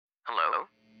Hello?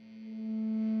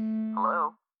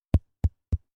 Hello?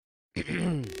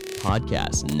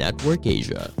 Podcast Network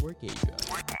Asia.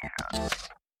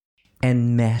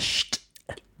 Enmeshed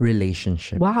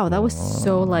relationship. Wow, that was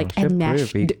so like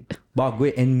enmeshed.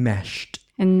 Bago enmeshed.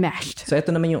 Enmeshed. So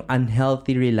ito naman yung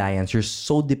unhealthy reliance. You're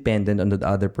so dependent on the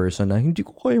other person na hindi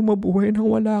ko kaya mabuhay nang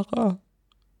wala ka.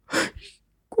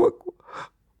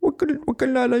 Wag ka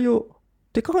lalayo.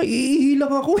 Teka, iihi lang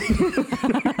ako.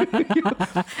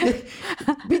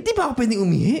 Hindi ba ako pwedeng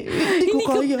umihi?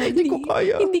 Hindi ko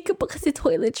kaya. Hindi ka pa kasi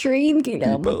toilet train.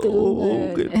 Kailangan mo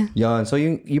tulungan. Yan. So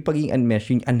yung pagiging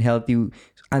unmeshed, yung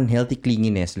unhealthy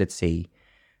clinginess, let's say.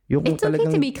 Yung It's okay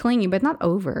to be clingy, but not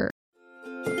over.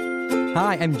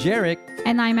 Hi, I'm Jarek,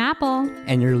 And I'm Apple.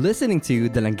 and you're listening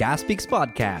to the Langaspix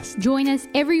Podcast. Join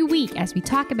us every week as we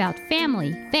talk about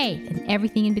family, faith, and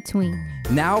everything in between.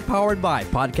 Now powered by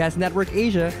Podcast Network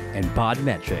Asia and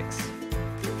Podmetrics.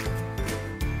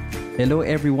 Hello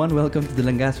everyone, welcome to the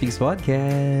Langaspix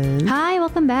Podcast. Hi,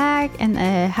 welcome back, and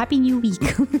happy new week.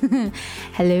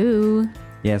 Hello.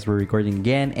 Yes, we're recording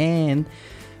again and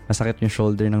masakit yung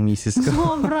shoulder ng misis ko.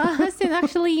 Sobra. And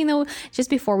actually, just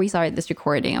before we started this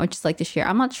recording, I would just like to share.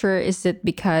 I'm not sure, is it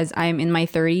because I'm in my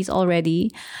 30s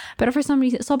already? But for some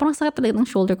reason, sobrang sakit talaga ng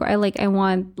shoulder ko. I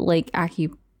want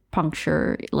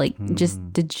acupuncture, just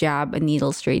to jab a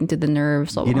needle straight into the nerve.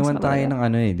 Sobrang Ginawan sakit tayo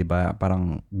talaga. ng di ba?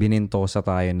 Parang binintosa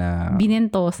tayo na...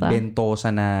 Binentosa.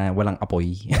 Bentosa na walang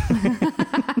apoy.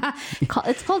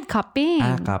 It's called cupping.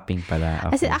 Cupping pala.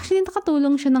 Kasi Okay. actually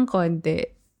nakatulong siya ng konti.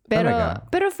 Talaga?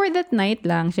 Pero for that night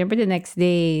lang, syempre the next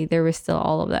day, there was still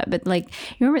all of that. But you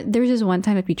remember, there was this one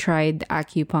time that we tried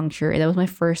acupuncture. And that was my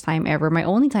first time ever, my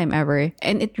only time ever.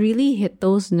 And it really hit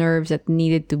those nerves that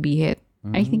needed to be hit.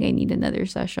 I think I need another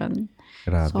session.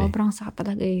 Grabe. Sobrang sakit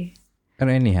talaga eh.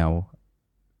 Pero anyhow,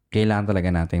 kailangan talaga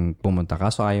natin pumunta.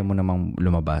 Kaso ayaw mo namang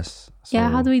lumabas. So,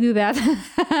 Yeah, how do we do that?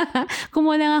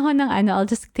 Kumuha lang ako ng I'll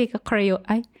just take a crayola.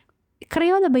 Ay,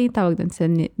 crayola ba yung tawag dun sa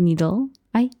needle?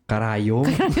 Ay, Karayom?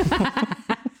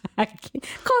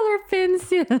 color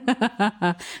pencil.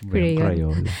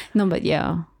 Crayon. No, but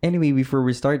yeah. Anyway, before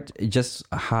we start, just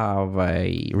have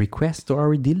a request to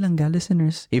our Dilanga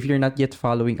listeners. If you're not yet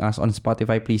following us on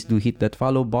Spotify, please do hit that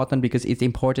follow button because it's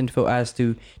important for us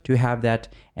to have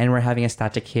that. And we're having a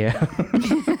static here.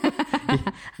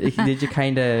 Did you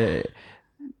kind of...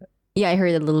 Yeah, I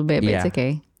heard a little bit, but Yeah. it's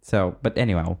okay. So, but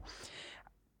anyway,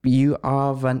 you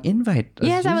have an invite. as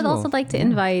Yes, I would usual. also like to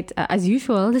invite, as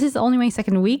usual, this is only my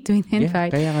second week doing the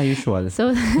invite. Yeah, kaya nga usual.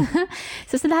 So,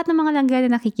 so sa lahat ng mga langga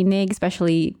na nakikinig,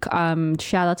 especially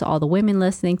shout out to all the women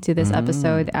listening to this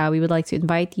episode. We would like to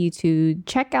invite you to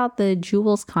check out the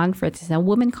Jewels Conference. It's a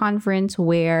women conference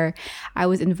where I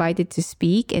was invited to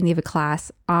speak and give a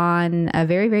class on a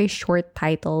very, very short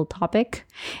title topic,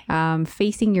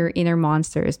 facing your inner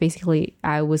monsters. Basically,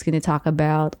 I was going to talk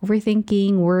about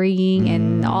overthinking, worrying,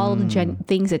 and all the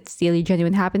things that steal your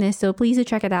genuine happiness. So please do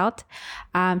check it out.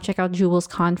 Check out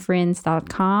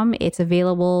jewelsconference.com. It's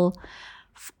available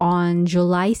on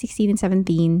July 16 and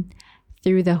 17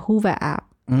 through the Huva app.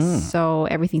 So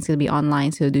everything's going to be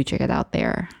online. So do check it out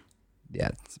there.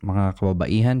 Yeah, mga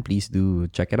kababaihan, please do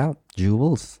check it out.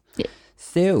 Jewels. Yeah.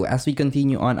 So, as we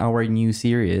continue on our new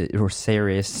series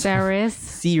Saris.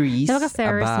 Talaga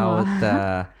Saris mo.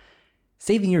 about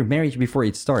saving your marriage before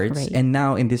it starts. Right. And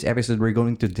now, in this episode, we're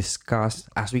going to discuss,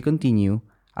 as we continue,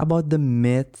 about the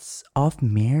myths of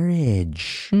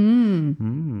marriage.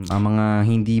 Ang mga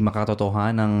hindi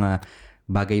makatotohan ng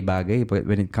bagay-bagay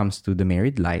when it comes to the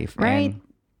married life. Right. And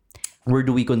where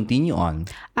do we continue on?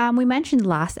 We mentioned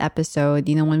last episode,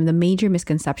 one of the major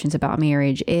misconceptions about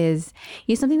marriage is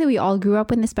something that we all grew up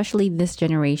with, especially this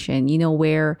generation,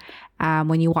 where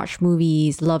when you watch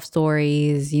movies, love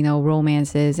stories,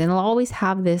 romances, and it'll always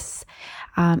have this,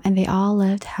 and they all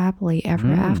lived happily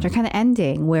ever after kind of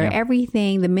ending where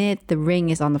everything, the myth, the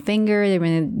ring is on the finger, the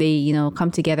minute they,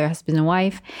 come together, husband and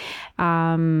wife,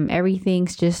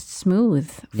 everything's just smooth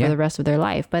for the rest of their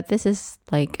life. But this is,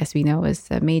 as we know, is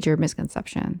a major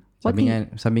misconception. Sabi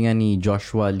nga ni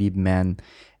Joshua Liebman,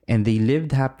 and they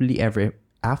lived happily ever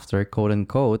after, quote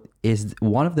unquote, is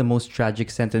one of the most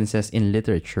tragic sentences in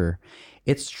literature.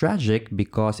 It's tragic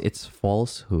because it's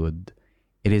falsehood.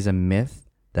 It is a myth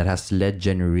that has led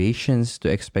generations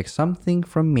to expect something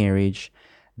from marriage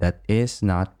that is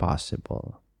not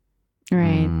possible.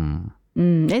 Right.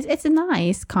 It's a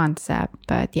nice concept,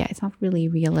 but yeah, it's not really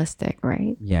realistic,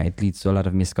 right? Yeah, it leads to a lot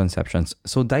of misconceptions.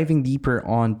 So diving deeper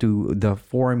onto the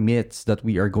 4 myths that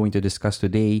we are going to discuss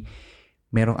today,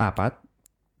 merong 4.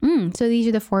 So these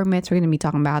are the 4 myths we're going to be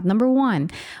talking about. Number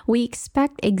 1, we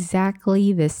expect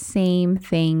exactly the same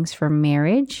things from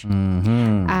marriage.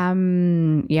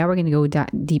 yeah, we're gonna go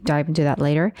deep dive into that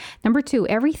later. Number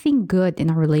 2, everything good in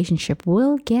a relationship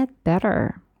will get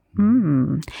better.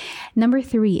 Number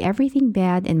 3, everything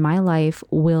bad in my life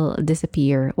will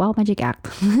disappear. Wow, magic act.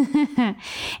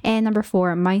 And number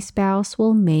 4, my spouse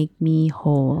will make me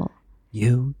whole.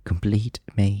 You complete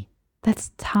me.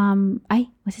 That's Tom.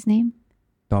 What's his name?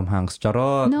 Tom Hanks.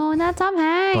 Charot. No, not Tom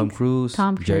Hanks. Tom Cruise.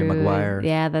 Tom Cruise. Jerry Maguire.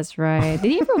 Yeah, that's right.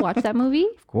 Did you ever watch that movie?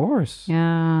 Of course.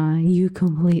 Yeah, you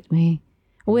complete me.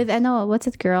 With, I know, what's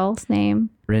that girl's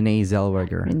name? Renee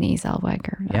Zellweger. Renee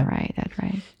Zellweger. Yeah. That's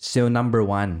right. So, number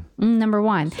 1. Number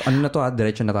 1. Ano na to?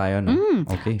 Diretso na tayo, no?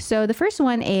 Okay. So the first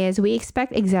one is we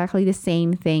expect exactly the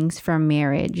same things from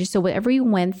marriage. So whatever you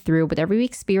went through, whatever we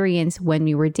experienced when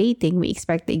we were dating, we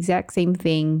expect the exact same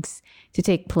things to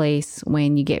take place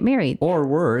when you get married. Or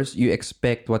worse, you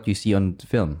expect what you see on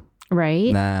film.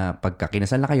 Right? Na pagka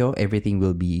kinasal na kayo, everything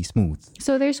will be smooth.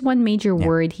 So there's one major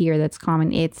word here that's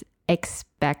common. It's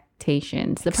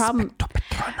expectations. The problem,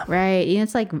 right? You know,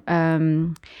 it's like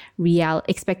real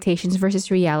expectations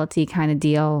versus reality kind of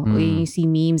deal. You see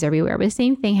memes everywhere, but the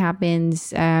same thing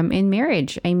happens in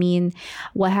marriage. I mean,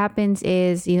 what happens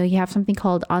is, you know, you have something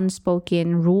called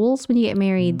unspoken rules when you get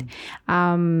married.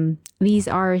 These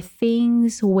are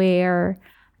things where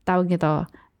tawag nito,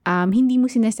 hindi mo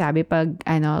sinasabi pag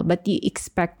but you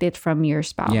expect it from your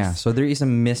spouse. Yeah, so there is a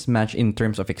mismatch in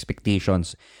terms of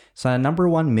expectations. So number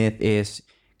 1 myth is,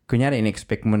 kunyari,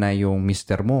 in-expect mo na yung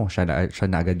mister mo, siya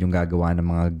na agad yung gagawa ng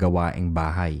mga gawaing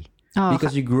bahay. Oh,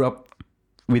 because you grew up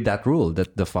with that rule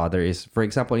that the father is, for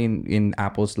example, in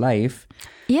Apple's life.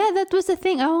 Yeah, that was the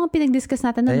thing. Pinag-discuss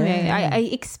natin nun.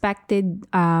 I expected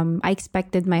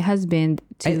my husband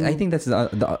to... I think that's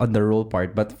on the role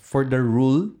part. But for the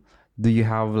rule, do you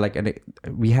have like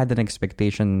we had an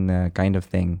expectation kind of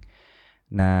thing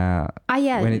na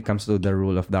when it comes to the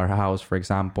rule of our house, for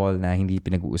example, na hindi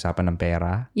pinag-uusapan ng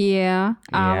pera. Yeah.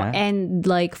 And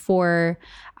like for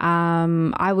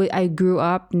I grew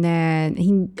up na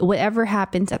whatever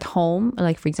happens at home,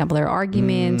 like for example there are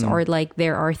arguments or like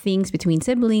there are things between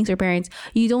siblings or parents,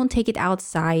 you don't take it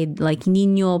outside. Like hindi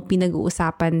nyo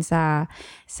pinag-uusapan sa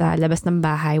labas ng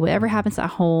bahay. Whatever happens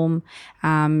at home,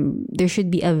 there should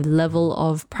be a level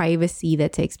of privacy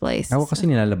that takes place. Ako kasi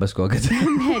nilalabas ko agad.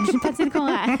 Pansin ko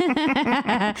nga.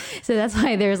 So that's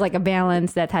why there's like a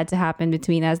balance that had to happen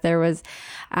between us. There was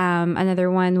another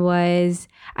one was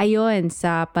ayun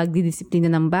sa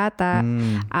pagdidisiplina ng bata.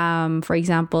 For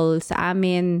example, sa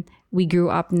amin, we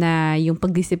grew up na yung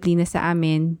pagdisiplina sa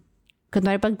amin,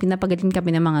 kunwari pag pinapagaling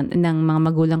kami ng mga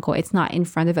magulang ko, it's not in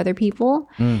front of other people.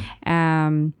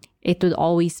 It would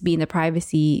always be in the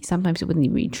privacy. Sometimes it wouldn't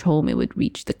reach home. It would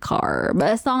reach the car. But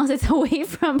as long as it's away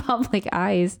from public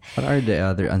eyes. What are the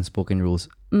other unspoken rules?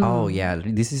 Oh, yeah.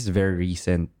 This is very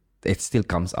recent. It still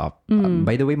comes up.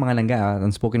 By the way, mga langga,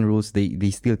 unspoken rules, they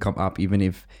still come up even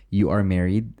if you are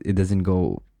married. It doesn't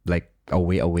go like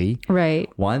away.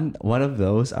 Right. One of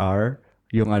those are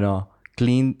yung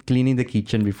cleaning the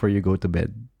kitchen before you go to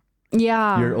bed.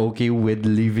 Yeah. You're okay with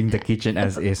leaving the kitchen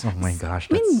as is. Oh my gosh,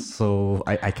 that's so...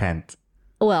 I can't.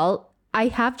 Well,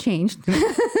 I have changed.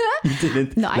 You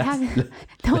didn't? No, I haven't.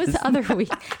 That was the other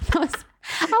week. I was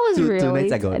Two really...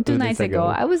 nights ago. 2 nights ago.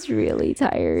 I was really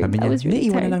tired. Sabi niya, I was really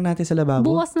iwan tired. na lang natin sa lababo.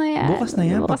 Bukas na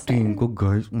yan. Pagtingin ko,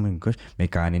 guys, oh my gosh, may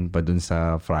kanin pa dun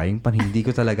sa frying pan. Hindi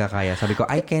ko talaga kaya. Sabi ko,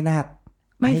 I cannot.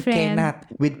 My I friend. cannot.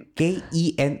 With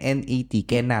K-E-N-N-A-T.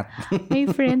 Cannot. My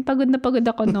friend, pagod na pagod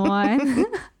ako noon.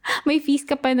 May feast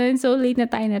ka pa noon, so late na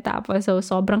tayo natapos. So,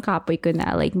 sobrang kapoy ko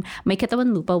na. Like, my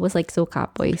katawan lupa was like so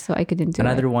kapoy, so I couldn't do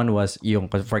Another it. one was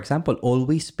yung, for example,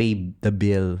 always pay the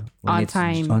bill when On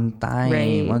time. On time.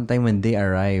 Right. On time when they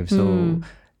arrive. So,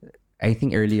 I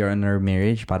think earlier in our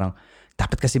marriage, parang,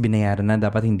 dapat kasi binayaran na,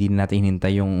 dapat hindi natin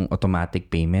hinintay yung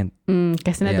automatic payment.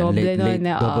 Kasi na Ayan, doble late,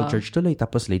 na. double charge tuloy,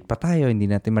 tapos late pa tayo, hindi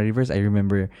natin ma-reverse. I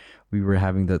remember we were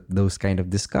having those kind of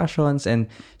discussions. And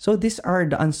so these are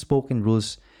the unspoken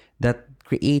rules that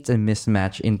creates a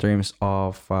mismatch in terms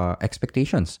of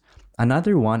expectations.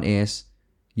 Another one is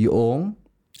yung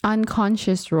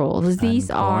Unconscious roles.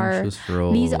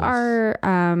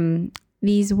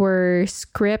 These were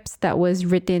scripts that was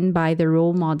written by the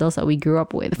role models that we grew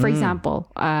up with. For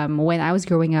example, when I was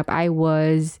growing up, I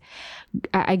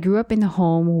grew up in a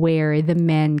home where the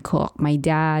men cook. My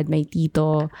dad, my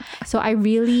tito. So I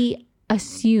really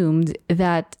assumed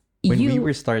that when we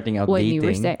were starting out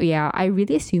dating. I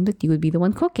really assumed that you would be the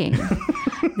one cooking.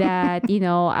 that,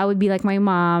 I would be like my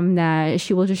mom na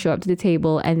she will just show up to the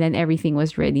table and then everything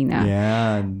was ready na.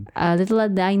 Yan. Little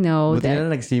did I know Buti that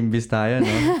na nagsimbis tayo,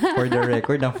 no? For the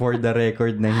record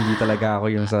na hindi talaga ako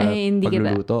yung sa Ay, hindi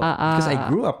pagluluto. Because I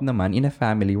grew up naman in a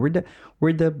family where the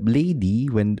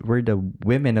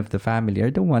women of the family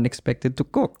are the one expected to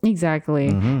cook.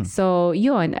 Exactly. So,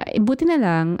 yun. Buti na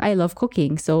lang, I love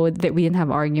cooking. So, that we didn't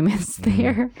have arguments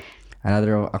there.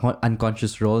 Another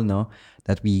unconscious role, no,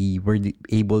 that we were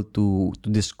able to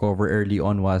discover early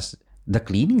on was the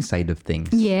cleaning side of things.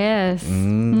 Yes.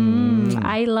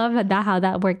 I love how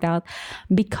that worked out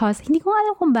because hindi ko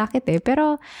alam kung bakit eh.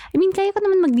 Pero, I mean, kaya ko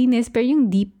naman maglinis pero yung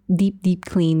deep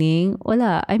cleaning,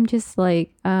 wala. I'm just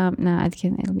like, nah,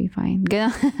 it'll be fine.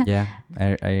 Yeah,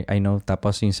 I know.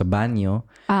 Tapos yung sa banyo,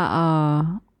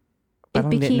 parang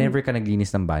never ka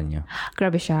naglinis ng banyo.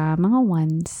 Grabe siya. Mga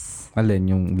once. Alin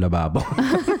yung lababo?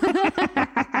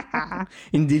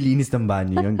 Hindi linis ng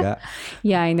banyo yun, ga?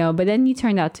 Yeah, I know. But then you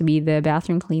turned out to be the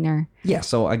bathroom cleaner. Yeah,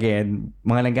 so again,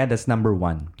 mga langga, that's number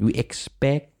one. We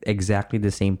expect exactly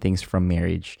the same things from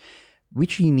marriage,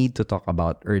 which you need to talk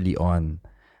about early on.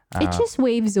 It just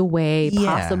waves away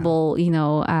possible,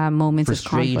 moments of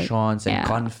conflict. Frustrations and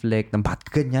conflict. Ba't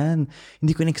ganyan?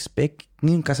 Hindi ko na-expect.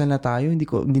 Ngayon, kasal na tayo.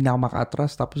 Hindi na ako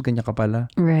maka-atras. Tapos ganyan ka pala.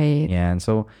 Right. Yeah,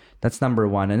 so that's number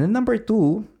one. And then number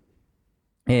two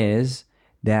is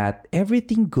that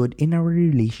everything good in our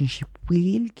relationship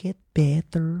will get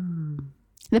better.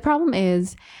 The problem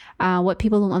is, what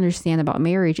people don't understand about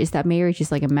marriage is that marriage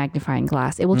is like a magnifying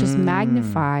glass. It will just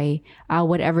magnify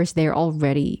whatever's there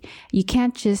already. You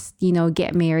can't just,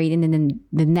 get married and then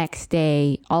the next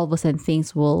day, all of a sudden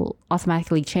things will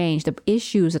automatically change. The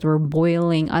issues that were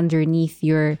boiling underneath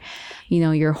your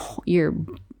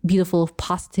beautiful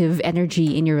positive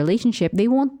energy in your relationship, they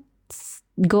won't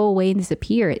go away and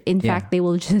disappear. In fact, they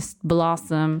will just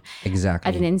blossom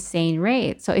at an insane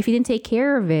rate. So if you didn't take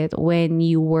care of it when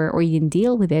you didn't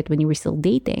deal with it when you were still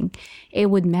dating,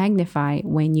 it would magnify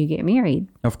when you get married.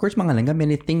 Of course, mga langga,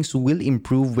 many things will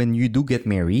improve when you do get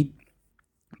married,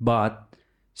 but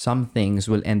some things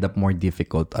will end up more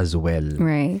difficult as well.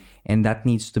 Right. And that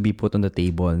needs to be put on the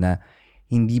table na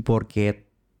hindi porket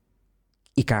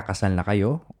ikakasal na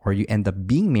kayo or you end up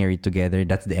being married together,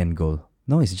 that's the end goal.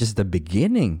 No, it's just the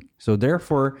beginning. So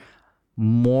therefore,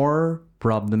 more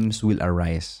problems will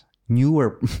arise.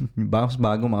 Newer,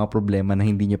 bagong mga problema na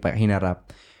hindi niyo pa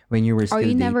hinarap when you were still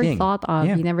dating. Or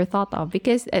you never thought of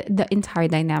because the entire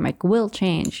dynamic will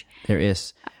change. There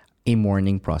is a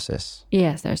mourning process.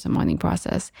 Yes, there's a mourning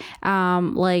process.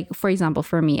 Like, for example,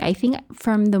 for me, I think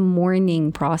from the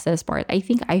mourning process part, I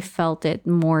think I felt it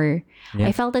more,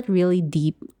 I felt it really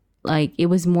deep. Like, it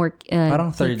was more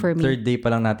parang deep for me. Third day pa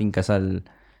lang nating kasal,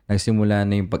 nagsimula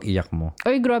na yung pag-iyak mo.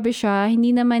 Oy, grabe siya.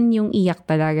 Hindi naman yung iyak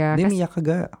talaga. Hindi, iyak ka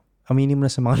ga. Aminin mo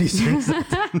na sa mga listeners.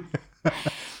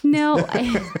 No,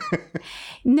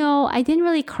 I didn't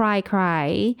really cry.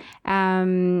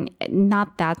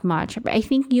 Not that much. But I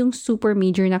think yung super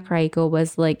major na cry ko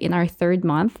was like in our 3rd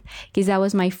month because that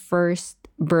was my first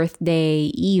birthday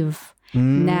eve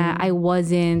na I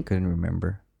wasn't... Couldn't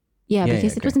remember. Yeah,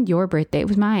 because it wasn't your birthday. It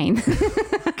was mine.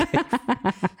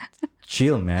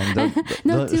 Chill, man.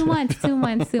 No, 2 months. 2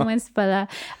 months pala.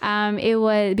 It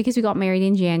was because we got married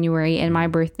in January and my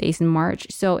birthday is in March.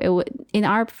 So in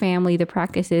our family, the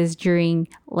practice is during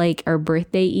like our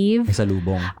birthday eve.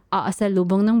 Salubong.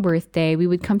 Salubong ng birthday, we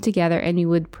would come together and we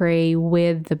would pray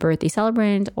with the birthday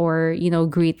celebrant or,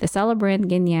 greet the celebrant,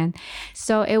 ganyan.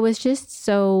 So it was just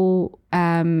so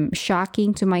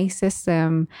shocking to my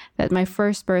system that my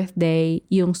first birthday,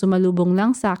 yung sumalubong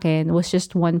lang sa akin was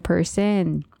just one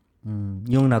person.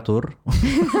 Yung natur?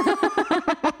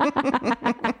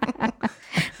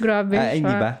 Grabe siya.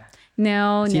 Hindi ba?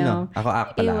 No, Sino? no.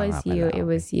 Ako pala. It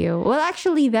was you. Well,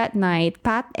 actually, that night,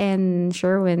 Pat and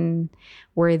Sherwin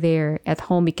were there at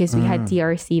home because we had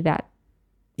TRC that.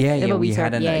 Yeah, we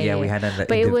had an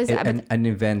but it was an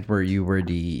event where you were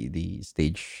the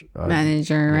stage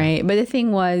manager, right? But the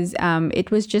thing was, it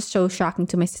was just so shocking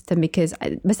to my system because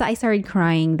I started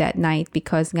crying that night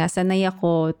because nga sanay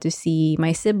ako to see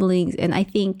my siblings, and I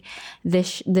think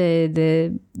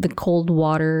the cold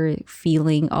water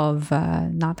feeling of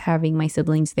not having my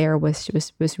siblings there was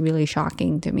really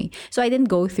shocking to me. So I didn't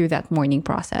go through that mourning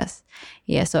process.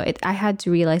 Yeah, so I had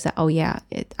to realize that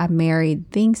I'm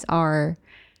married. Things are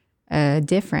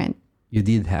different. You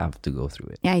did have to go through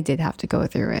it. Yeah, I did have to go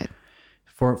through it.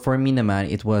 For me naman,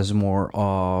 it was more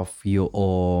of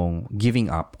yung giving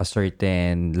up a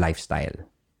certain lifestyle.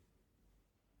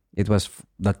 It was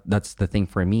that's the thing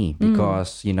for me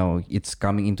because it's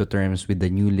coming into terms with the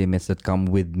new limits that come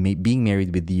with being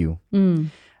married with you.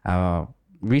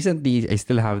 recently, I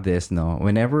still have this, no?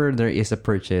 Whenever there is a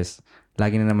purchase,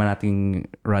 lagi na naman nating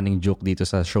running joke dito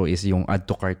sa show is yung add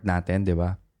to cart natin, di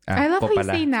ba? I love how you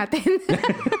say natin.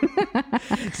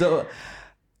 So,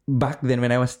 back then,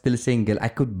 when I was still single, I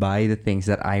could buy the things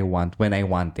that I want when I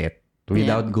want it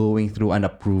without going through an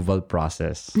approval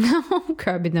process.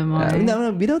 Grabe naman.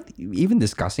 No, without even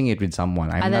discussing it with someone.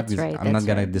 I'm not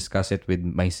gonna discuss it with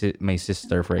my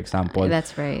sister, for example.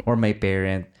 That's right. Or my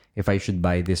parent, if I should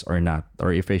buy this or not,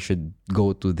 or if I should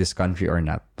go to this country or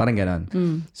not. Parang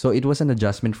ganon. So it was an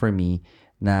adjustment for me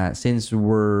na since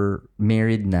we're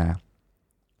married na,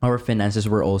 our finances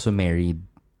were also married.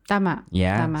 Tama.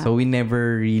 Yeah. Tama. So we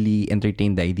never really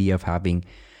entertained the idea of having,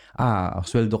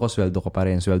 sweldo ko pa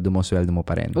rin, sweldo mo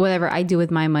pa rin. Whatever I do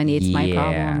with my money, it's my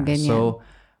problem. Ganyan. So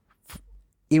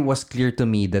it was clear to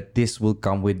me that this will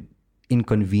come with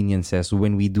inconveniences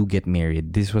when we do get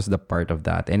married. This was the part of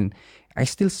that. And I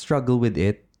still struggle with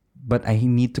it, but I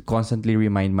need to constantly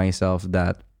remind myself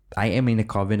that I am in a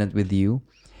covenant with you,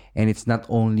 and it's not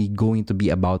only going to be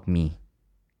about me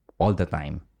all the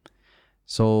time.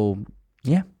 So,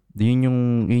 yeah, yun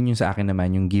yung sa akin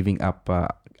naman, yung giving up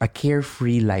a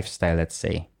carefree lifestyle, let's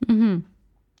say. Mm-hmm.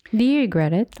 Do you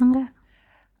regret it, Tangga?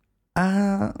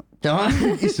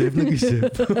 Nag-isip.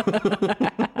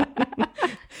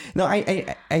 No,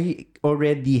 I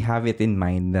already have it in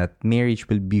mind that marriage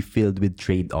will be filled with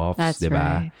trade-offs, That's diba?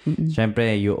 right. Mm-mm.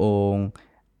 Siyempre, yung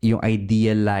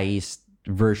idealized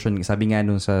version, sabi nga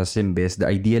nun sa Simbis, the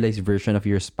idealized version of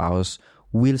your spouse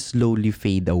will slowly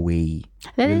fade away.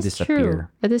 That will is disappear. true.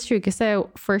 That is true. Because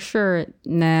for sure,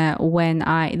 na when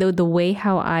the way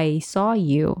how I saw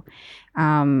you,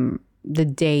 the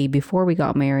day before we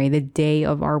got married, the day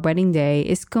of our wedding day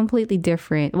is completely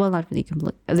different. Well, not really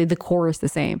completely. The core is the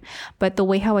same. But the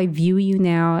way how I view you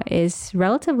now is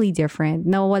relatively different.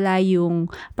 Nawala yung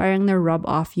parang na-rub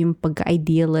off yung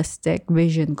pagka-idealistic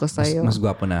vision ko sa'yo. Mas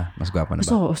gwapo na. Sobra.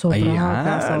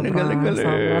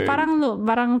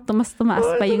 Parang tumas-tumaas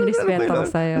pa yung respeto ko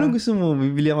sa'yo. Anong gusto mo?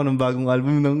 Bibili ako ng bagong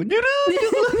album ng...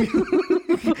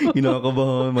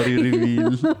 Kinakabahan,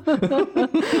 marireveal.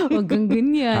 Wag kang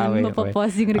ganyan.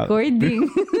 Mapapause yung recording.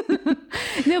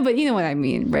 No, but you know what I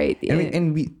mean, right?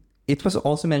 It was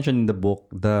also mentioned in the book,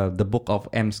 the book of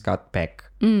M. Scott Peck,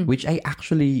 which I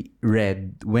actually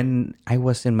read when I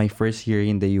was in my first year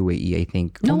in the UAE, I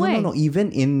think. No way. No,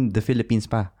 even in the Philippines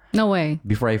pa. No way.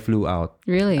 Before I flew out.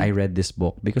 Really? I read this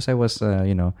book because I was,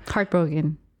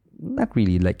 heartbroken. Not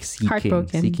really, like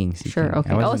seeking. Sure,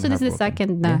 okay. Oh, so this is the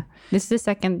second na. Yeah. This is the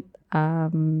second.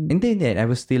 Hindi. I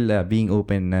was still being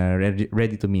open,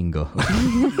 ready to mingle.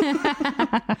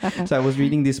 So I was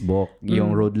reading this book,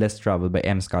 yung Road Less Traveled by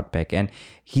M. Scott Peck, and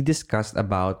he discussed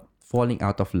about falling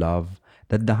out of love,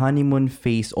 that the honeymoon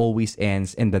phase always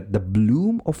ends, and that the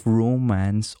bloom of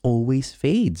romance always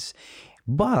fades.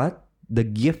 But the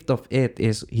gift of it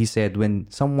is, he said, when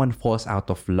someone falls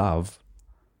out of love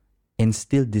and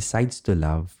still decides to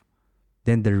love,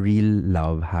 then the real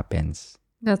love happens.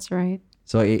 That's right.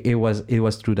 So it was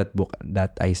through that book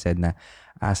that I said na,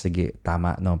 sige,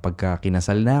 tama, no, pagka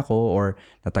kinasal na ako or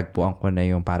natagpuan ko na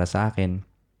yung para sa akin,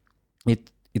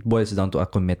 it boils down to a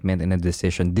commitment and a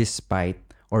decision despite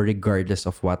or regardless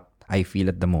of what I feel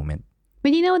at the moment.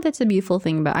 But you know, that's a beautiful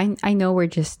thing. But I know we're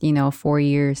just, 4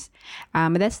 years.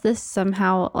 But that's this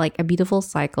somehow like a beautiful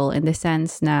cycle in the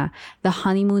sense na the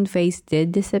honeymoon phase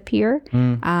did disappear.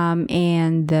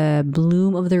 And the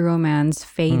bloom of the romance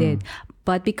faded.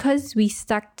 But because we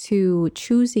stuck to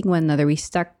choosing one another, we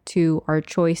stuck to our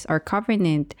choice, our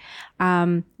covenant,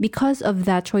 because of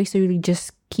that choice to really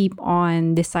just keep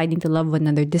on deciding to love one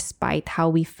another despite how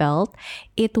we felt,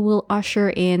 it will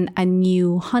usher in a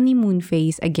new honeymoon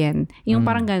phase again. Yung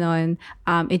parang ganon,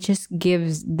 it just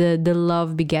gives the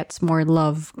love begets more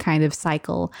love kind of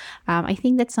cycle. I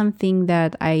think that's something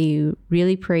that I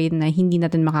really pray na hindi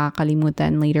natin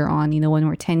makakalimutan later on, when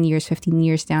we're 10 years, 15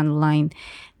 years down the line,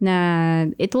 na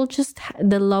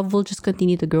the love will just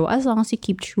continue to grow as long as you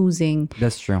keep choosing.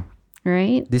 That's true.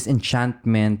 Right? This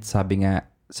enchantment, sabi nga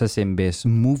sa Simbis,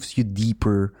 moves you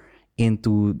deeper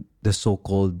into the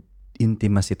so-called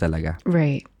intimacy talaga.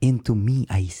 Right. Into me,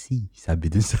 I see. Sabi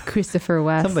dun sa... Christopher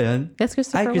West. Saan ba yun? That's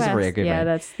Christopher West. Yeah,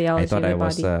 that's Theology I thought of the I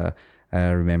was Body.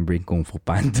 remembering Kung Fu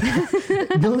Panda.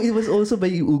 No, it was also by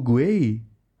Uguay.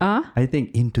 I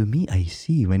think, into me, I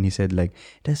see. When he said like,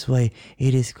 that's why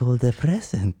it is called the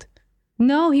present.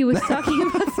 No, he was talking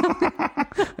about something.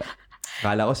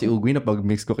 Kala ko si Uguay na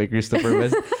pag-mix ko kay Christopher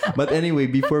West. But anyway,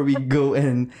 before we go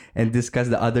and discuss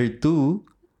the other two,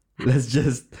 let's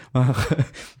just...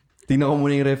 tingnan ko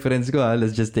muna yung reference ko.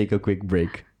 Let's just take a quick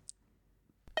break.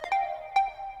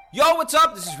 Yo, what's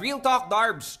up? This is Real Talk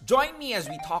Darbs. Join me as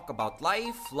we talk about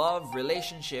life, love,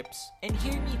 relationships, and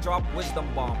hear me drop wisdom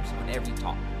bombs on every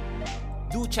talk.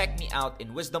 Do check me out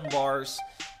in Wisdom Bars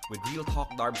with Real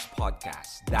Talk Darbs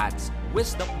Podcast. That's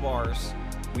Wisdom Bars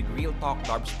with Real Talk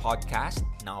Darbs Podcast,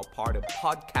 now part of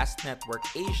Podcast Network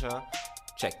Asia.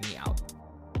 Check me out.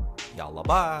 Yalla,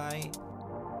 bye!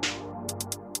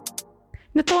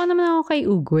 Natuwa naman ako kay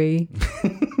Ugwe.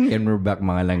 And we're back,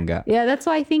 mga langga. Yeah, that's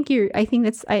why I think I think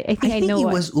I know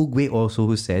it what. was Ugwe also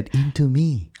who said, "Into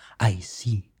me, I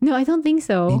see No, I don't think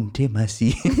so.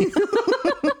 intimacy."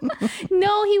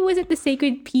 No, he was at the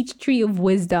Sacred Peach Tree of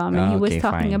Wisdom, and he was Okay,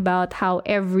 talking fine. about how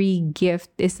every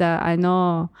gift is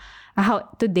how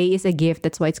today is a gift.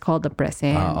 That's why it's called a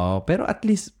present. Pero at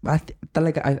least,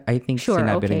 talaga, I think Sure,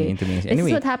 sinabi rin okay. niya intimacy. This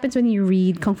is what happens when you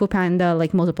read Kung Fu Panda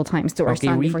like multiple times to our Okay,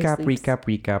 son before he sleeps.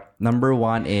 recap. Number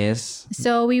 1 is...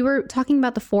 So we were talking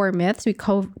about the 4 myths. We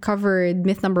covered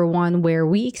myth number 1, where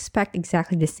we expect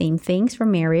exactly the same things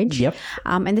from marriage. Yep.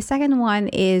 And the second one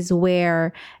is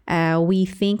where we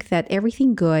think that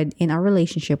everything good in our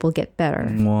relationship will get better.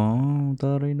 Wow,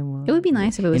 taray naman. It would be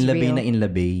nice if it was Inlabay real. na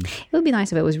inlabay. It would be nice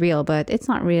if it was real, but it's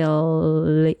not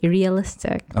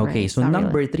realistic. Okay, right? It's so not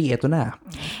number 3, eto na.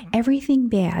 everything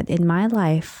bad in my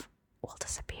life will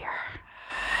disappear.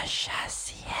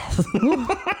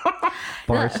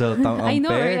 Parcel tang I know,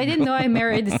 right? I didn't know I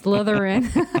married Slytherin.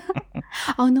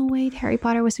 Oh no, wait! Harry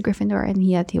Potter was a Gryffindor, and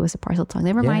yet he was a Parseltongue.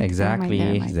 Never mind. Exactly.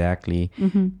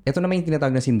 Ito naman yung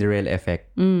tinatawag na Cinderella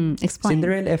effect. Explain.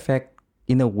 Cinderella effect,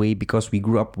 in a way, because we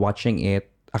grew up watching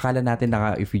it, akala natin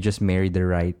if we just marry the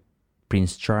right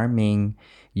Prince Charming,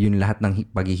 yun lahat ng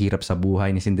paghihirap sa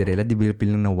buhay ni Cinderella, di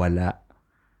bilang nawala.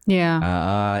 Yeah.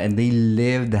 And they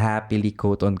lived happily,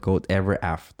 quote-unquote, ever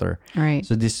after. Right.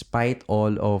 So despite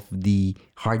all of the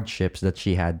hardships that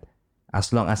she had,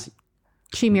 as long as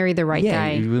She married the right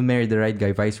guy. you will marry the right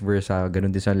guy, vice versa,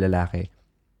 ganun din sa lalaki,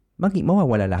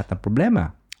 mawawala lahat ng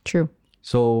problema. True.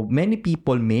 So many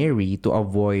people marry to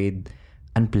avoid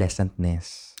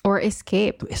unpleasantness, Or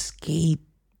escape. to escape.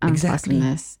 Exactly.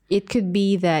 Unpleasantness. It could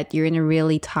be that you're in a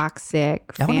really toxic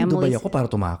Ako nang family. Dubai ako para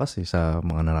tumakas sa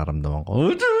mga nararamdaman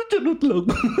ko. Charot lang.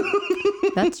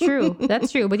 That's true.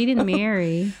 But you didn't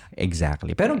marry.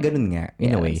 Exactly. Pero ganun nga,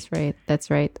 in a way. That's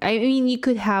right. I mean, you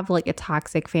could have like a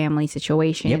toxic family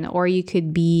situation, or you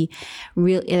could be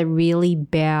in a really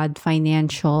bad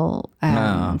financial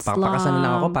Papakasan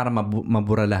lang ako slump. para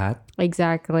mabura lahat.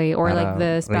 Exactly. Or Para like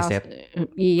the spouse. reset.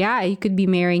 Yeah, you could be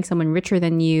marrying someone richer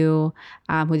than you,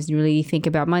 who doesn't really think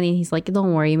about money. And he's like,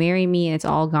 don't worry, marry me and it's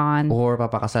all gone. Or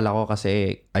papakasal ako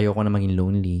kasi ayoko na maging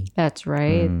lonely. That's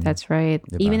right. That's right.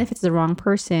 Diba? Even if it's the wrong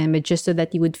person, but just so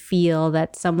that you would feel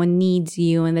that someone needs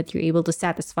you and that you're able to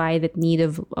satisfy that need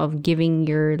of giving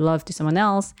your love to someone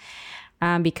else,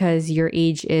 because your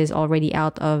age is already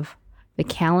out of the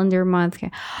calendar month.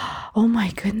 Oh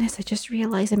my goodness, I just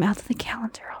realized I'm out of the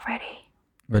calendar already.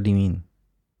 What do you mean?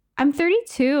 I'm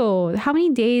 32. How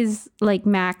many days like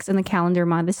max in the calendar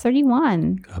month? It's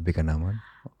 31. Grabe ka naman.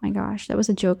 Oh my gosh, that was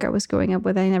a joke I was growing up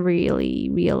with. I never really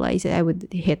realized that I would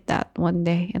hit that one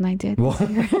day, and I did. Wow.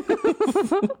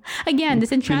 Again,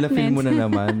 disenchantment. Feel mo na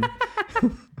naman.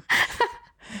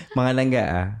 Mga langga,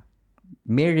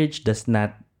 marriage does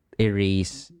not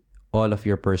erase all of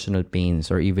your personal pains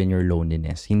or even your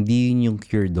loneliness. Hindi yun yung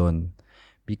cure doon.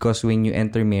 Because when you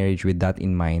enter marriage with that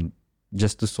in mind,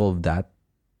 just to solve that,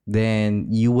 then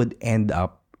you would end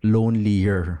up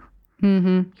lonelier.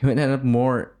 Mm-hmm.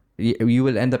 You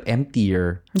will end up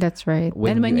emptier. That's right.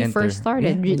 When And when you you first enter-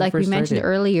 started, Yeah, when you like we first mentioned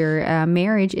started. earlier,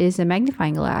 marriage is a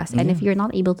magnifying glass. And if you're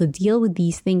not able to deal with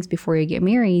these things before you get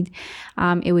married,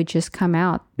 it would just come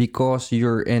out. Because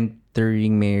you're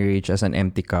entering marriage as an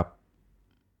empty cup,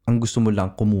 ang gusto mo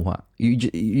lang kumuha.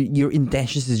 Your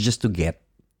intentions is just to get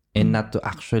and not to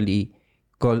actually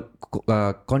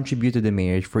contribute to the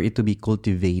marriage, for it to be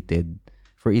cultivated,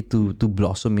 for it to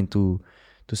blossom into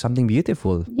something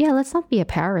beautiful. Yeah, let's not be a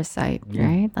parasite,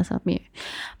 right? Let's not be.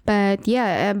 But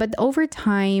yeah, but over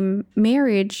time,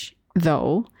 marriage,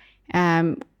 though,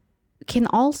 can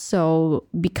also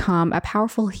become a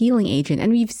powerful healing agent.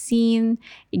 And we've seen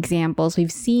examples,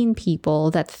 we've seen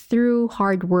people that through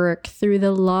hard work, through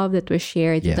the love that was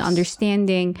shared, Yes. the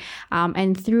understanding,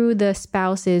 and through the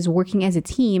spouses working as a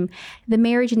team, the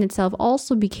marriage in itself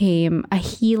also became a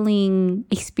healing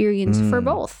experience for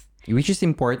both. Which is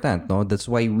important, no? That's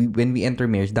why when we enter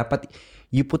marriage, dapat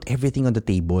you put everything on the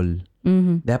table.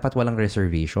 Dapat walang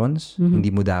reservations.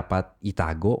 Hindi mo dapat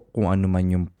itago kung ano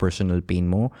man yung personal pain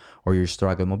mo or your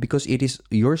struggle mo, because it is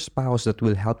your spouse that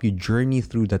will help you journey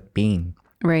through that pain.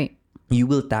 Right. you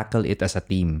will tackle it as a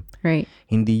team. Right.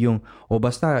 Hindi yung,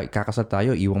 basta kakasal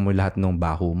tayo, iwan mo lahat ng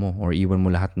baho mo or iwan mo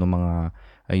lahat ng mga,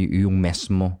 yung mess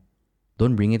mo.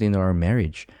 Don't bring it into our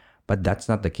marriage. But that's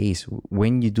not the case.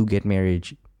 When you do get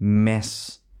married,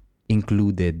 mess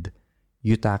included,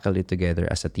 you tackle it together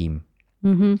as a team.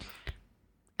 Mm-hmm.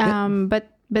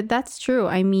 But that's true.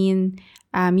 I mean,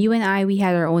 you and I, we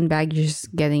had our own baggages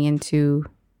getting into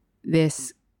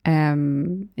this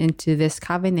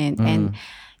covenant, and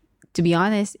to be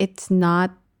honest, it's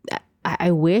not.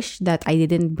 I wish that I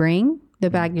didn't bring the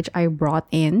baggage I brought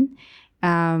in.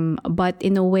 But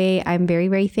in a way, I'm very,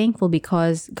 very thankful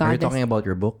because God. Are you talking about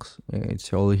your books?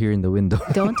 It's all here in the window.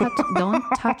 Don't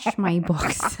touch my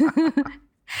books.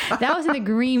 That was an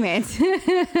agreement.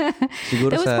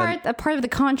 That was part of the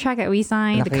contract that we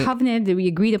signed, the covenant that we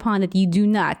agreed upon, that you do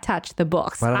not touch the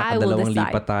books. Parang I will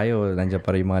decide. lipat tayo, nandiyan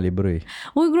pa rin yung mga libro eh.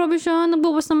 Uy, grabe siya.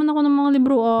 Nagbabas naman ako ng mga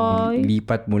libro. Ay.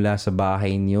 Lipat mula sa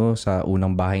bahay niyo, sa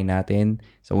unang bahay natin,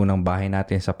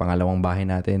 sa pangalawang bahay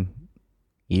natin.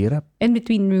 Hirap. In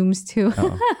between rooms too.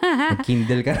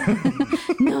 Mag-Kindle ka.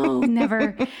 No,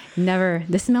 never.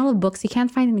 The smell of books you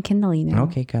can't find in the Kindle, you know.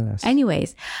 Okay, kalas.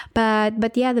 Anyways,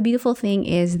 but yeah, the beautiful thing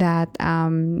is that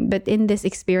but in this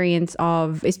experience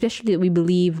of, especially we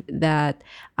believe that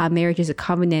marriage is a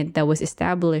covenant that was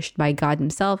established by God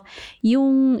Himself,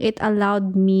 it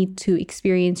allowed me to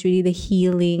experience really the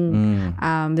healing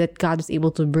that God was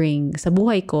able to bring sa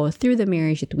buhay ko through the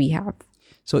marriage that we have.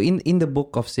 So in the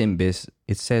book of Symbis,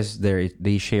 it says there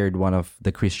they shared one of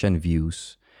the Christian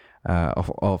views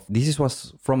of this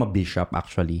was from a bishop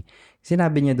actually.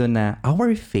 Sinabi niya doon na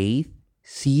our faith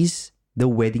sees the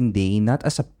wedding day not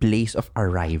as a place of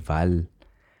arrival,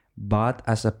 but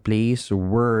as a place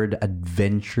where the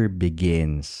adventure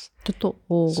begins. Totoo.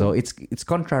 So it's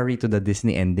contrary to the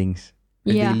Disney endings.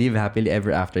 Yeah. They live happily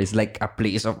ever after. It's like a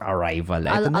place of arrival.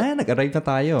 Ito na, nag-arrive na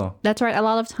tayo. That's right. A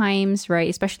lot of times, right,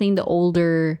 especially in the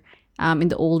older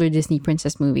Disney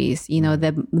princess movies, you know,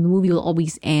 the movie will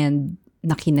always end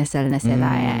nakinasal na sila,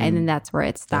 and then that's where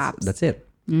it stops. That's it.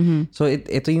 Mm-hmm. So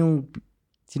ito yung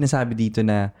sinasabi dito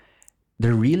na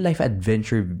the real life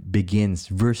adventure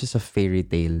begins versus a fairy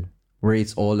tale where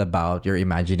it's all about your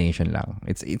imagination lang.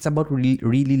 It's about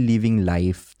really living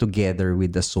life together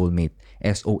with the soulmate,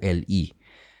 SOLE.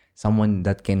 Someone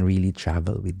that can really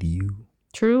travel with you.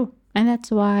 True. And that's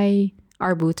why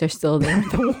our boots are still there.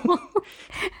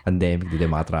 Pandemic, di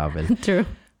maka-travel. True.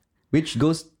 Which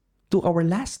goes to our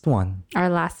last one. Our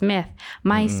last myth.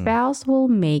 My spouse will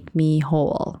make me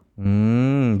whole.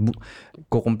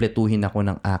 Kukumpletuhin ako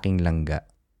ng aking langga.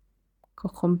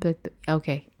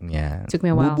 Okay. Yeah. Took me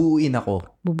a while. Bubuuin ako.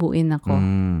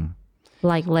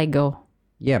 Like Lego.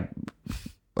 Yeah.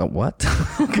 What?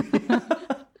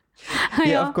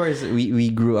 Yeah, of course, we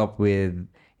grew up with,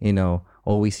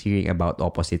 always hearing about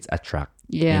opposites attract.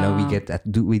 Yeah.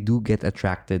 We do get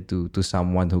attracted to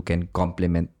someone who can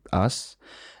complement us.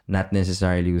 Not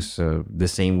necessarily who's the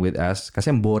same with us.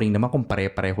 Kasi boring naman kung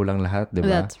pare-pareho lang lahat, di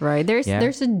ba? That's right. There's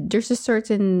a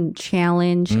certain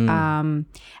challenge,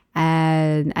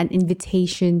 and an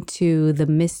invitation to the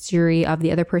mystery of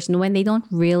the other person when they don't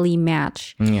really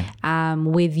match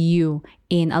with you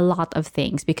in a lot of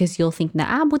things, because you'll think na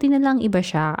buti na lang iba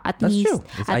siya. At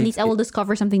least I will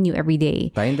discover something new every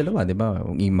day. Tayong dalawa, di ba?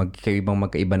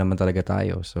 Magkaiba naman talaga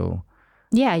tayo. So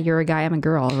yeah, you're a guy, I'm a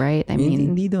girl, right? I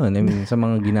mean, hindi doon. I mean, sa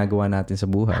mga ginagawa natin sa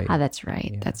buhay. That's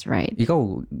right. Yeah. That's right.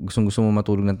 Ikaw, gusto mo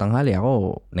matulog ng tanghali.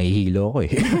 Ako, nahihilo ako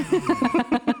eh.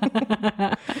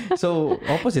 So,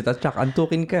 opposite. At saka,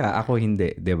 antukin ka. Ako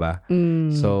hindi, di ba?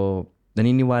 So,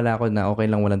 naniniwala ako na okay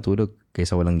lang walang tulog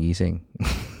kaysa walang gising.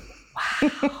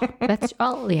 That's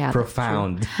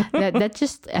profound. That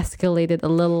just escalated a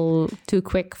little too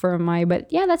quick for but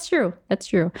yeah, that's true. But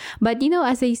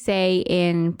as they say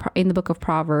in the book of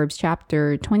Proverbs,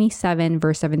 chapter 27,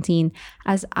 verse 17,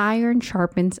 as iron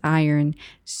sharpens iron,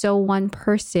 so one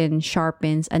person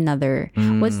sharpens another.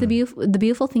 What's the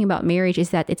beautiful thing about marriage is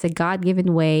that it's a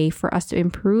God-given way for us to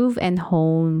improve and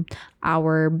hone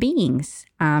our beings.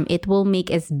 It will make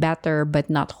us better but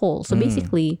not whole. So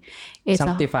basically, it's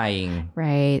sanctifying.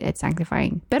 Right, it's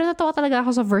sanctifying. Pero natawa talaga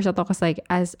ako sa verse na to kasi like,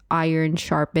 as iron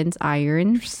sharpens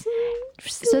iron.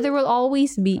 So there will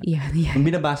always be, yeah. Nung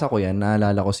binabasa ko yan,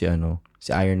 naalala ko si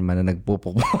Iron Man na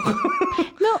nagpupok.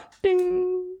 No.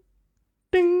 Ding.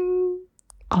 Ding.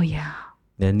 Oh yeah.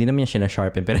 Hindi naman niya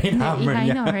sinasharpen, pero hinammer I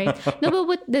niya. know, right? No,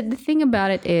 but the thing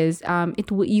about it is,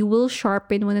 you will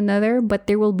sharpen one another, but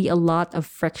there will be a lot of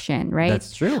friction, right?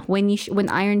 That's true. When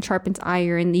iron sharpens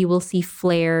iron, you will see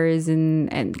flares and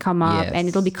come up, Yes. and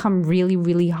it'll become really,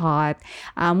 really hot.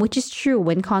 Which is true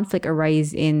when conflict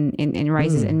arises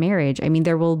rises in marriage. I mean,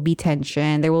 there will be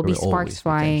tension, there will be There will sparks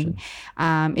always be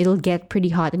flying. It'll get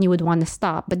pretty hot, and you would want to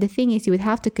stop. But the thing is, you would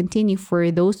have to continue for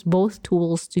those both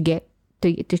tools to get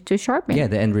to sharpen. Yeah,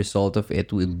 the end result of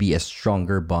it will be a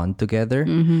stronger bond together.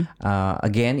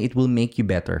 Again, it will make you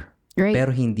better. Right.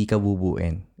 Pero hindi ka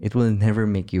bubuin. It will never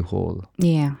make you whole.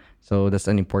 Yeah. So that's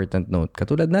an important note.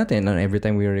 Katulad natin, every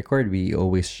time we record, we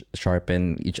always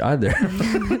sharpen each other.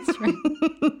 That's right.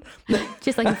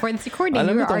 Just like before this recording,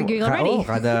 Alam we mo were to, arguing already.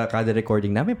 kada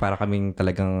recording namin, para kaming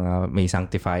talagang may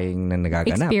sanctifying na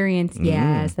nagaganap. Experience,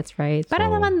 yes, that's right. Para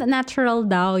So- naman natural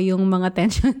daw yung mga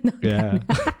tension. Yeah.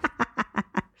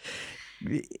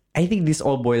 I think this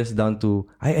all boils down to,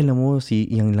 alam mo,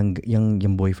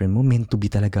 yung boyfriend mo, meant to be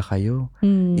talaga kayo.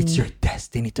 It's your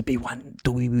destiny to be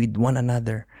with one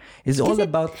another. It's all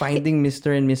about finding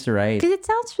Mr. and Miss Right. Because it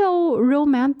sounds so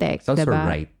romantic. Sounds so diba?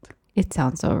 right. It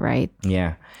sounds so right.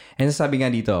 Yeah. And sabi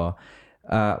nga dito,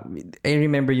 I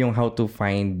remember yung how to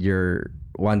find your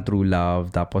one true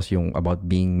love, tapos yung about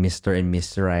being Mr. and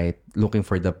Miss Right, looking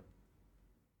for the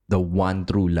one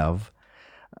true love.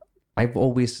 I've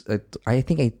always, I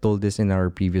think I told this in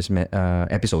our previous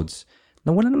episodes,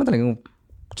 na wala naman talagang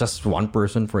just one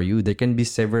person for you. There can be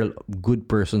several good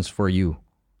persons for you.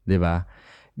 Diba?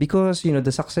 Because,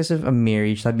 the success of a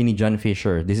marriage, sabi ni John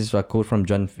Fisher, this is a quote from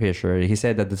John Fisher, he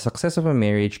said that the success of a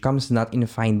marriage comes not in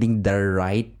finding the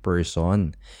right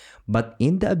person, but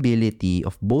in the ability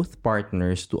of both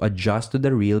partners to adjust to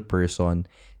the real person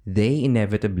they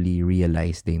inevitably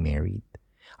realize they married.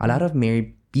 A lot of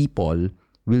married people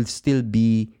will still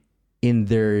be in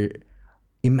their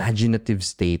imaginative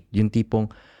state. Yung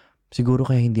tipong, siguro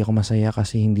kaya hindi ako masaya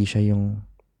kasi hindi siya yung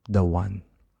the one.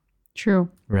 True.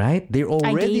 Right? They're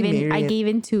already married. I gave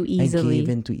in too easily. I gave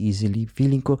in too easily.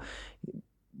 Feeling ko,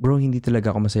 bro, hindi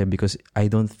talaga ako masaya because I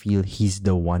don't feel he's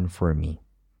the one for me.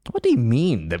 What do you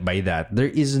mean by that? There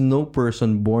is no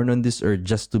person born on this earth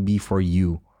just to be for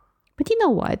you. But you know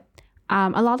what?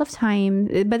 A lot of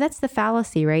times, but that's the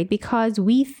fallacy, right? Because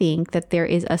we think that there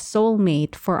is a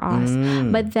soulmate for us,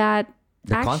 but that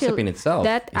The concept in itself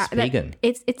is pagan.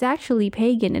 It's actually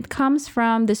pagan. It comes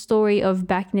from the story of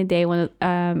back in the day when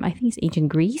I think it's ancient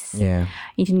Greece. Yeah.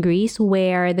 Ancient Greece,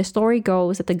 where the story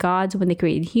goes that the gods, when they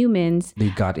created humans, They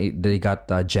got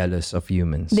jealous of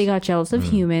humans. they got jealous of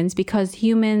humans because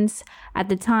humans at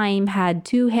the time had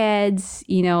 2 heads,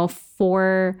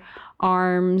 4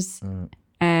 arms.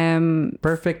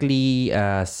 Perfectly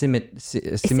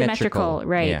symmetrical.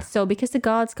 Right? Yeah. So because the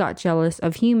gods got jealous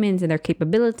of humans and their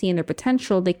capability and their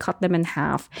potential, they cut them in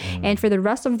half. And for the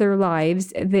rest of their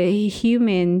lives, the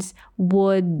humans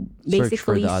would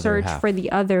basically search for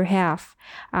the other half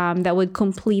that would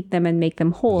complete them and make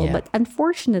them whole. Yeah. But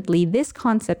unfortunately, this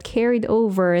concept carried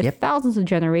over thousands of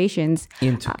generations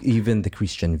Into even the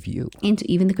Christian view. into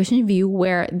even the Christian view,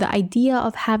 where the idea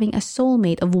of having a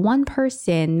soulmate of one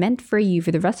person meant for you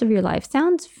for the rest of your life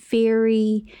sounds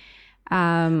very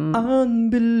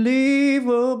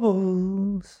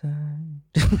Unbelievable.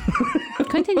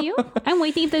 Continue. I'm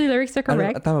waiting if the lyrics are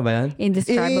correct. Tama ba yan?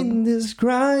 Indescribable.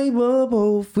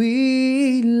 Indescribable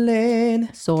feeling.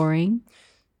 Soaring.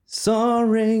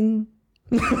 Soaring.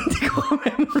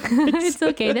 It's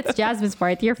okay. That's Jasmine's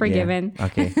part. You're forgiven. Yeah.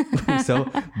 Okay. So,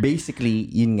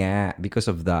 basically, yun nga, because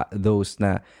of those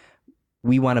na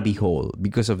we want to be whole.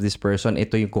 Because of this person,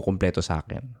 ito yung kukumpleto sa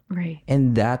akin. Right.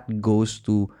 And that goes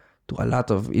to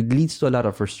it leads to a lot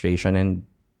of frustration, and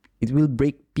it will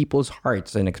break people's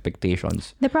hearts and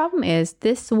expectations. The problem is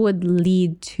this would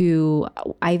lead to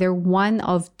either one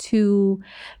of 2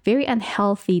 very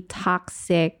unhealthy,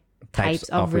 toxic types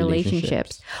of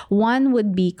relationships. One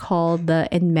would be called the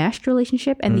enmeshed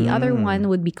relationship, and the other one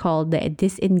would be called the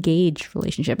disengaged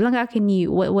relationship. Langga,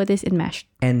 what is enmeshed?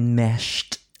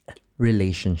 Enmeshed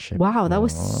relationship. Wow, that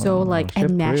was so like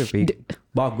enmeshed.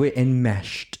 Bago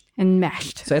enmeshed.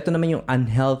 Enmeshed. So, ito naman yung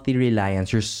unhealthy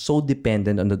reliance. You're so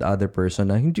dependent on the other person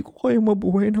na hindi ko kaya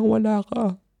mabuhay nang wala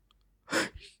ka.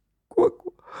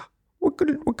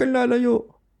 Wag ka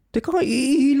lalayo. Teka,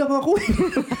 iihi lang ako.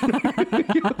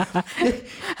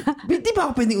 Hindi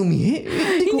ba ako pwedeng umihi?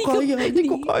 Hindi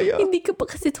ko kaya. Hindi ka pa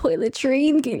kasi toilet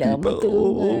train. Kailangan mo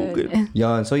tulungan.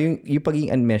 Yan. So, yung pagiging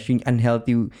unmeshed, yung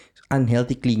unhealthy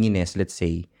clinginess, let's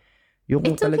say. Yung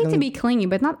It's okay to be clingy,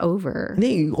 but not over.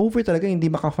 Hindi, over talaga,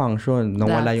 hindi maka-function nang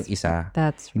wala yung isa.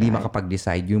 That's Hindi right.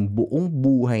 makapag-decide. Yung buong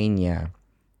buhay niya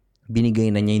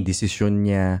binigay na niya yung desisyon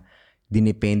niya,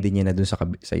 dinepende niya na dun sa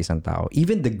isang tao.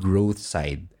 Even the growth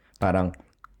side, parang,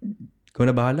 ikaw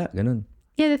na bahala, ganun.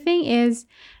 Yeah, the thing is,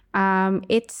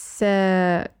 it's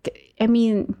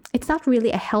not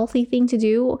really a healthy thing to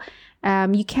do.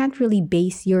 You can't really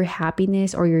base your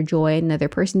happiness or your joy on another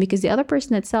person because the other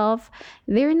person itself,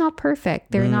 they're not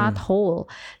perfect. They're not whole.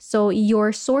 So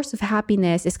your source of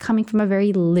happiness is coming from a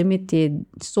very limited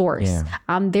source. Yeah.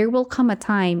 There will come a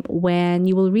time when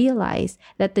you will realize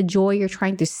that the joy you're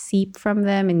trying to seep from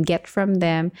them and get from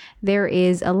them, there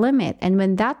is a limit. And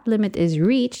when that limit is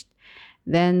reached,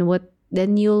 then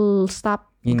you'll stop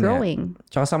growing.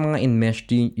 Tsaka sa mga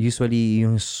enmeshed, usually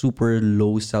yung super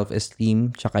low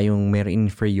self-esteem, tsaka yung may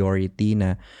inferiority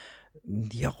na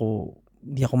hindi ako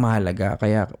mahalaga.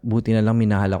 Kaya buti na lang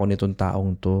minahal ako nitong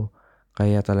taong to.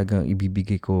 Kaya talagang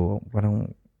ibibigay ko, parang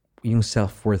yung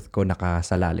self-worth ko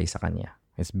nakasalalay sa kanya.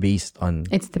 It's based on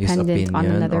his opinion on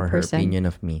another or her person. opinion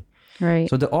of me. Right.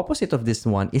 So the opposite of this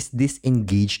one is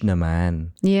disengaged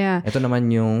naman. Yeah. Ito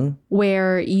naman yung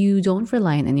where you don't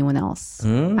rely on anyone else.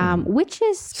 Which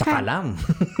is sakalam.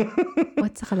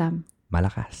 What's sakalam?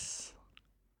 Malakas.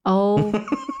 Oh,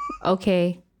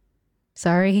 okay.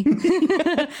 Sorry.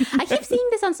 I keep seeing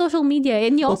this on social media,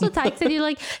 and you also text and you're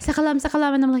like, sakalam,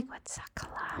 and I'm like, what's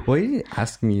sakalam? Why did you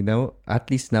ask me now? At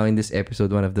least now in this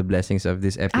episode, one of the blessings of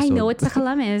this episode. I know what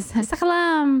sakalam is.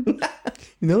 Sakalam.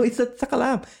 No, it's not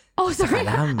sakalam. Oh, sorry.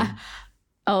 Sakalam.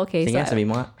 Oh, okay. Sige, sabi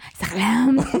mo nga.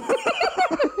 Sakalam.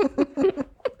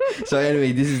 So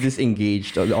anyway, this is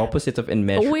disengaged, the opposite of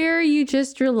enmeshed. Where you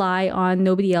just rely on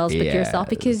nobody else but yourself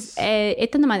because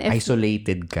ito naman,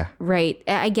 isolated ka. Right.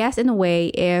 I guess in a way,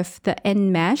 if the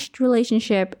enmeshed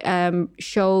relationship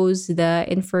shows the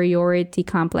inferiority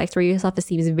complex where your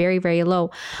self-esteem is very, very low.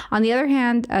 On the other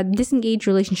hand, a disengaged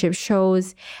relationship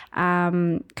shows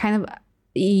kind of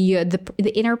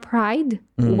the inner pride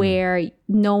where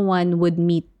no one would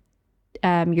meet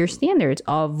your standards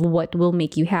of what will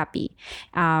make you happy,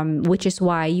 which is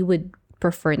why you would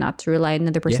prefer not to rely on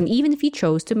another person, even if you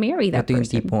chose to marry that person.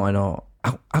 Ito yung tipong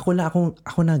ako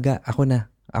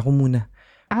muna.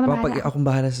 Akong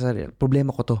bahala sa sarili.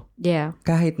 Problema ko to. Yeah.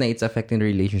 Kahit na it's affecting the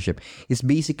relationship, it's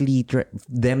basically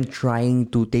them trying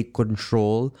to take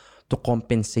control to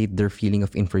compensate their feeling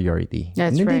of inferiority.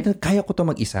 That's right. Kaya ko to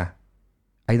mag-isa.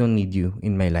 I don't need you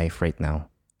in my life right now.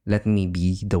 Let me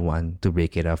be the one to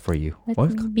break it up for you.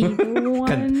 Let me be the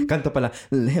one. Kanto pala.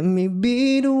 Let me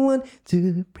be the one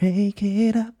to break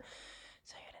it up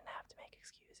so you don't have to make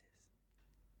excuses.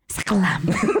 Sakalam.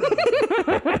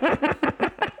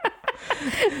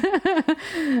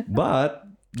 But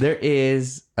there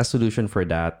is a solution for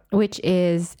that. Which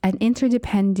is an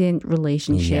interdependent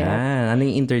relationship. Yeah. Ano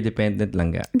yung interdependent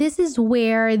lang ga? This is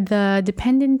where the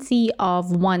dependency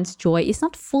of one's joy is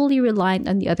not fully reliant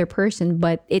on the other person,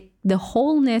 but the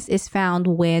wholeness is found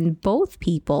when both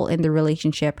people in the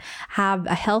relationship have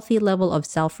a healthy level of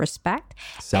self-respect,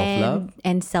 self-love,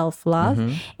 and self-love,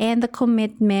 and the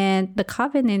commitment, the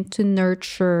covenant to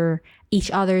nurture each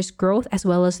other's growth as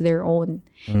well as their own.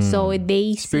 So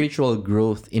they spiritual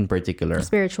growth in particular.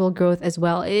 Spiritual growth as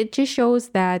well. It just shows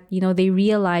that, they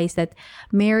realize that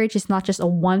marriage is not just a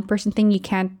one-person thing. You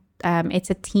can't, it's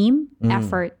a team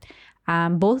effort.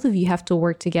 Both of you have to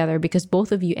work together because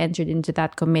both of you entered into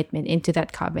that commitment, into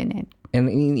that covenant. And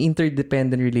in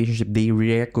interdependent relationship, they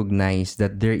recognize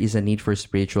that there is a need for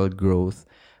spiritual growth,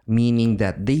 meaning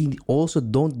that they also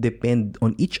don't depend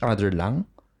on each other lang.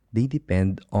 They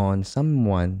depend on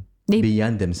someone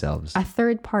beyond themselves. A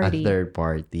third party.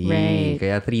 Right.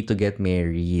 Kaya 3 to get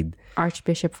married.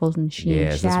 Archbishop Fulton Sheen.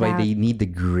 Yes, that's why they need the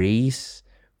grace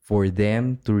for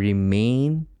them to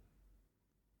remain,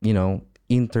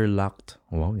 interlocked.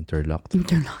 Wow, interlocked.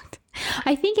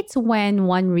 I think it's when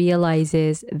one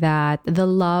realizes that the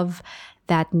love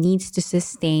that needs to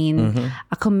sustain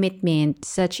a commitment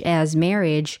such as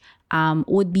marriage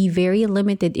would be very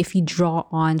limited if you draw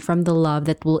on from the love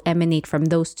that will emanate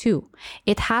from those two.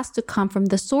 It has to come from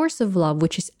the source of love,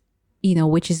 which is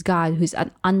God, who's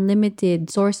an unlimited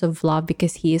source of love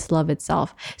because he is love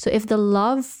itself. So if the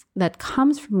love that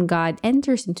comes from God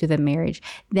enters into the marriage,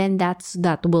 then that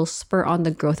will spur on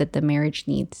the growth that the marriage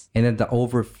needs. And then the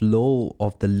overflow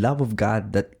of the love of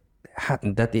God that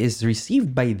is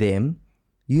received by them,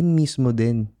 yun mismo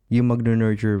din yung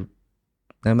mag-nurture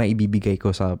na maibibigay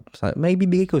ko sa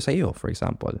iyo, for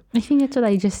example. I think that's what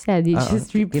I just said. You just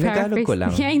Tinagalog ko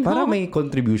lang. Yeah, I know. Para may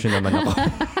contribution naman ako.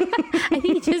 I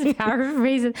think you just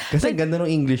paraphrase it. Kasi ganda ng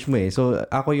English mo eh. So,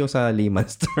 ako yung sa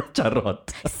layman's term.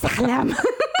 Charot. Sakalam.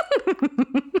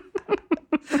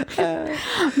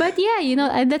 But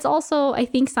yeah, that's also, I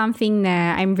think, something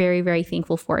that I'm very, very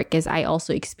thankful for because I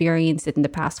also experienced it in the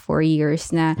past 4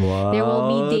 years na there will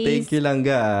be days. Thank you,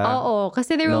 Langga. Oo,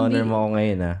 kasi there will be... No-honor mo ako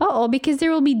ngayon, Oo, because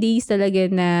there will be days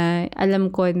talaga na alam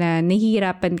ko na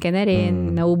nahihirapan ka na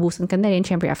rin, naubusan ka na rin,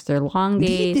 syempre after long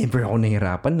days. Hindi, pero ako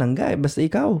nahihirapan, Langga. Basta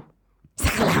ikaw.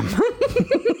 Sakalam.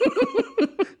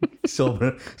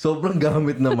 Sobrang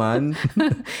gamit naman.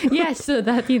 Yeah, so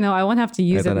that, I won't have to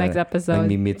use it next episode.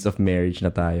 Nag-midst of marriage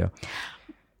na tayo.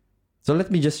 So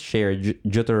let me just share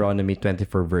Deuteronomy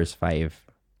 24 verse 5.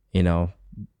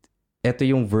 Ito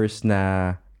yung verse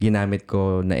na ginamit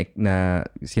ko na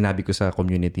sinabi ko sa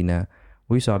community na,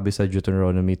 sabi sa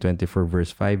Deuteronomy 24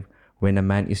 verse 5, when a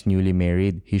man is newly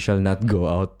married, he shall not go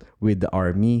out with the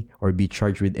army or be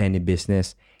charged with any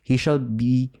business. He shall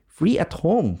be free at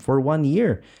home for 1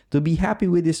 year to be happy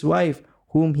with his wife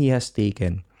whom he has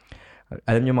taken.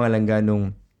 Alam niyo mga Langga,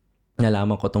 nung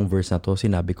nalaman ko tong verse na to,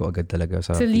 sinabi ko agad talaga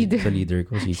sa leader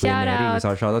ko, si Kuya Neri.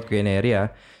 Shout out Kuya Neri, ha.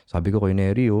 Sabi ko, Kuya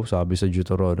Neri, sabi sa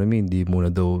Deuteronomy, hindi mo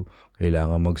na daw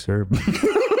kailangan mag-serve.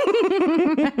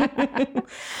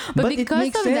 But because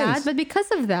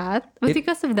of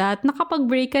that,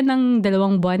 nakapag-break ka ng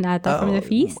 2 buwan ata from the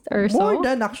feast or so? More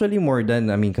than.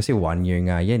 I mean, kasi 1 year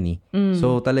nga yan eh.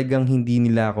 So talagang hindi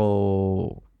nila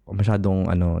ako masyadong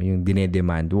yung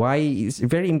dinedemand. Why? It's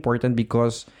very important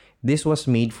because this was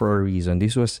made for a reason.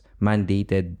 This was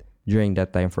mandated during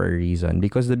that time for a reason.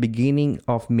 Because the beginning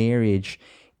of marriage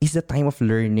is the time of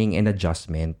learning and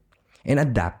adjustment and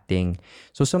adapting.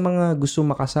 So sa mga gusto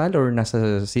makasal or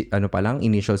nasa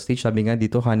initial stage, sabi nga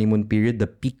dito, honeymoon period, the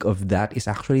peak of that is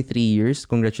actually 3 years.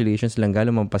 Congratulations, Langga,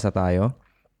 lumampas na tayo.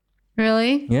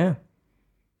 Really? Yeah.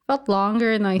 Felt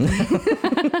longer, no?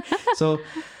 So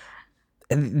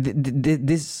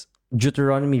this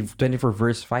Deuteronomy 24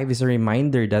 verse 5 is a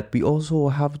reminder that we also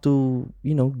have to,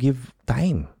 give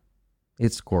time.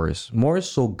 Its course. More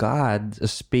so God, a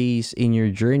space in your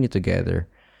journey together.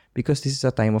 Because this is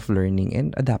a time of learning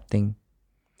and adapting.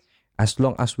 As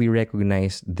long as we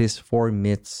recognize these 4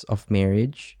 myths of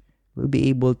marriage, we'll be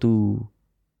able to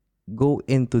go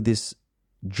into this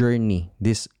journey,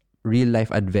 this real life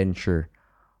adventure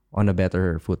on a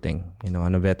better footing,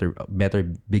 on a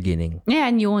better beginning.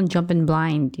 Yeah, and you won't jump in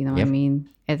blind, what I mean?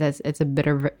 It's a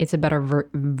better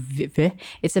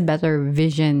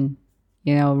vision,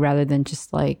 rather than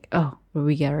just like, what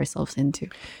we get ourselves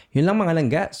into. Yun lang mga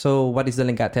Langga. So what is the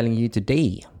Langga telling you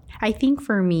today? I think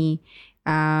for me,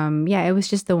 it was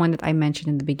just the one that I mentioned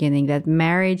in the beginning, that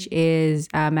marriage is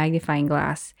a magnifying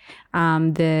glass.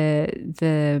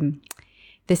 The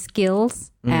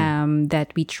skills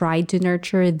that we tried to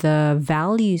nurture, the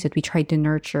values that we tried to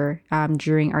nurture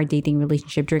during our dating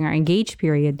relationship, during our engaged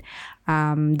period,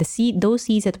 those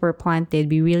seeds that were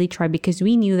planted, we really tried because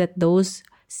we knew that those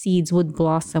seeds would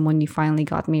blossom when we finally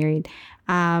got married.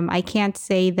 I can't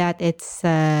say that it's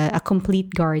a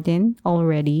complete garden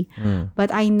already,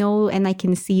 but I know and I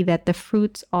can see that the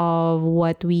fruits of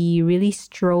what we really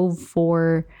strove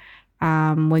for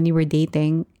when we were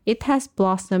dating, it has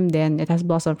blossomed then. It has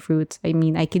blossomed fruits. I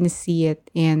mean, I can see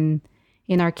it in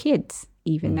our kids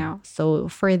even now. So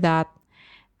for that,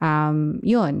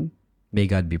 yun. May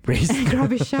God be praised.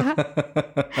 Grabe siya.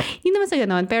 Hindi naman sa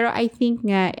ganon. Pero I think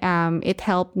nga, it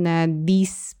helped na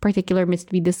these particular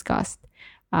myths we discussed,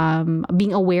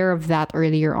 being aware of that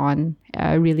earlier on,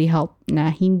 really helped na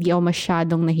hindi ako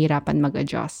masyadong nahirapan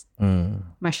mag-adjust.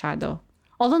 Masyado.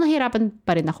 Although nahirapan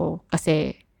pa rin ako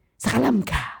kasi sakalam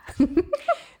ka.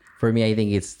 For me, I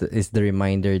think it's the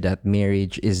reminder that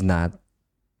marriage is not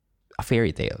a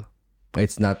fairy tale.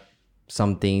 It's not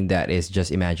something that is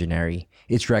just imaginary.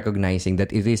 It's recognizing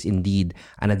that it is indeed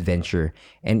an adventure.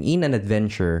 And in an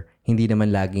adventure, hindi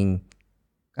naman laging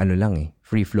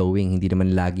free-flowing. Hindi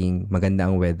naman laging maganda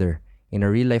ang weather. In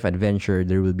a real-life adventure,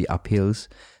 there will be uphills.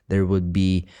 There would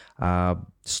be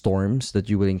storms that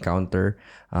you will encounter,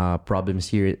 problems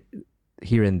here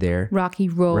and there. Rocky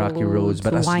roads,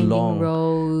 but winding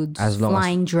roads,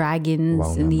 flying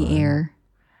dragons in the air.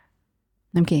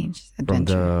 I'm kidding. Just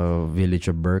adventure. From the village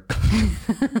of Burke.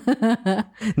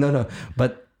 No.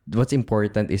 But what's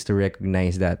important is to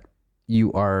recognize that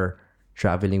you are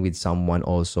traveling with someone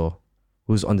also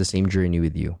who's on the same journey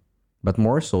with you. But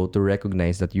more so to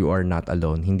recognize that you are not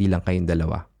alone. Hindi lang kayong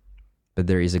dalawa. But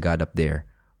there is a God up there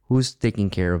who's taking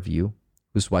care of you,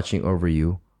 who's watching over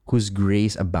you, whose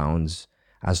grace abounds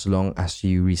as long as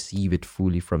you receive it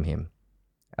fully from Him.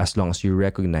 As long as you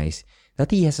recognize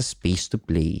that He has a space to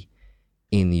play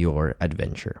in your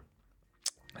adventure.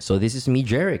 So this is me,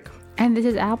 Jeric. And this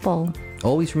is Apple.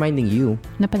 Always reminding you,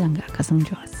 napalangga ka sa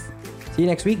Diyos. See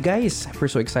you next week, guys. We're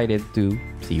so excited to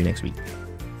see you next week.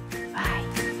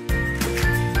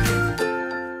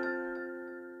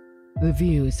 The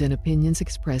views and opinions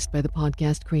expressed by the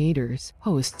podcast creators,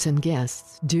 hosts, and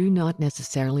guests do not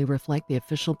necessarily reflect the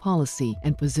official policy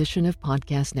and position of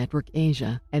Podcast Network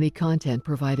Asia. Any content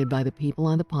provided by the people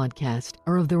on the podcast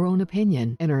are of their own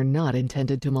opinion and are not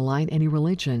intended to malign any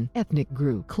religion, ethnic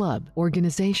group, club,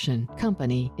 organization,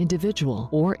 company, individual,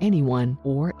 or anyone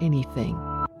or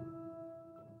anything.